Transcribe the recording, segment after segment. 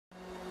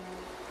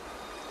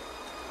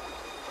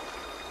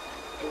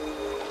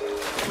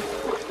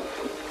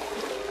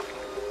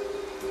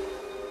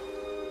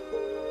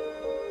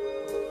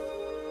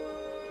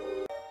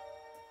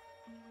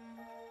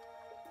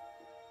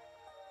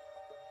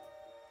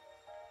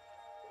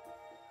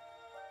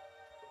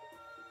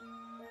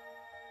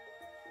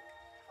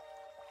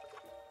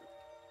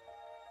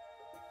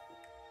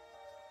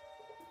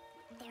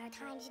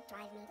times you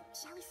drive me,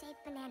 shall we say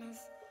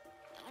bananas?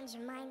 And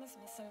your mind is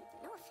missing,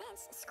 no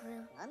offense, a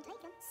screw.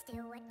 Untaken.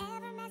 Still,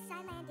 whatever mess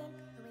I land in,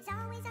 who is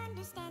always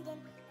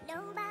understanding?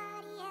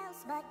 Nobody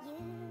else but you.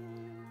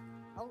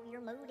 Oh,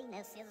 your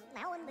moodiness is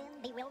now and then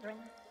bewildering,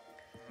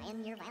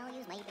 and your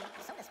values may be,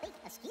 so to speak,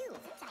 askew.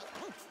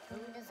 Thanks. Who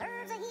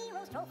deserves a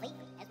hero's trophy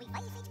as we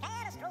face each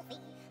catastrophe?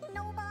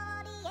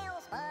 Nobody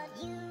else but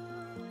you.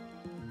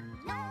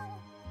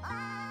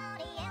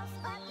 Nobody else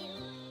but you.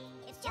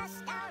 It's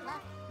just our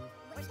luck.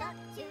 We're stuck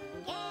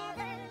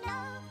together.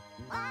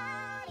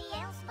 Nobody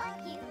else but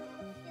you.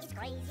 It's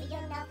crazy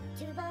enough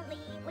to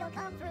believe we'll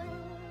come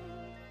through.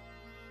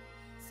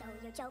 So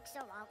your jokes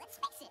are all, let's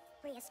face it,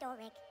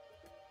 prehistoric.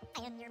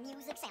 And your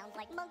music sounds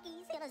like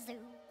monkeys in a zoo.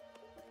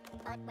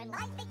 But when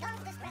life becomes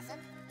distressing,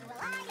 who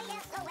will I be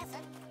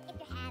SOSing? If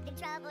you're having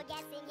trouble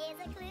guessing, here's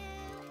a clue.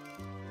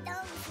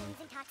 Though he seems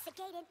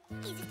intoxicated,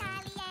 he's just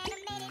highly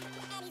animated,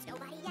 and he's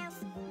nobody else.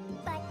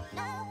 But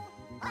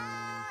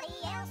nobody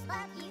else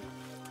but you.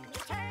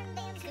 We've turned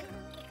into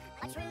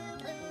a true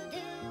blue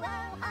duo.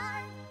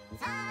 Hard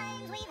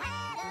times we've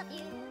had a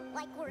few,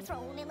 like we're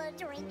thrown in the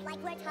drink,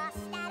 like we're tossed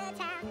out of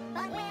town.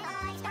 But when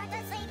I start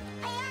to sink,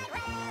 I'd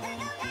rather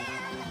go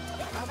down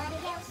with nobody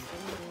else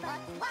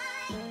but why?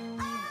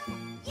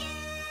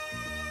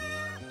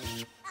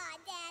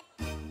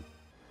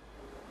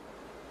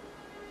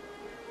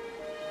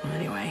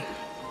 Anyway,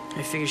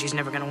 I figure she's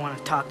never gonna want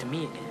to talk to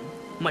me again,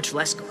 much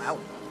less go out.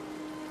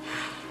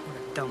 What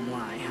a dumb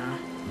lie, huh?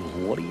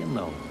 What do you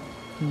know?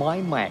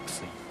 My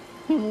Maxie.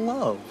 In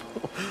love.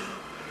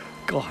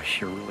 Gosh,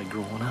 you're really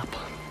growing up.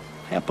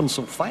 Happened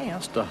so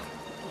fast, I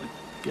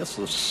guess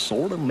I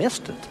sort of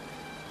missed it.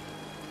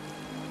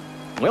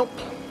 Well,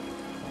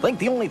 I think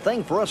the only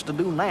thing for us to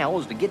do now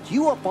is to get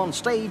you up on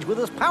stage with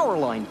this power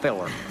line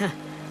feller.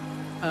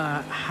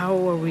 How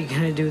are we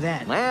gonna do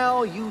that?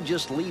 Now, you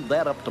just leave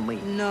that up to me.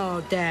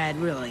 No, Dad,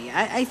 really.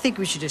 I think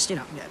we should just,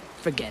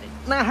 forget it.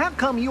 Now, how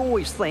come you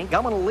always think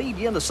I'm gonna lead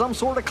you into some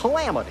sort of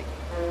calamity?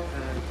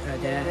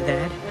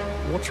 Dad?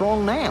 What's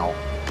wrong now?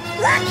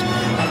 Look!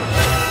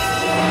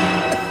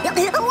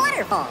 A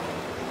waterfall!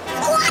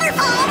 A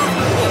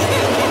waterfall!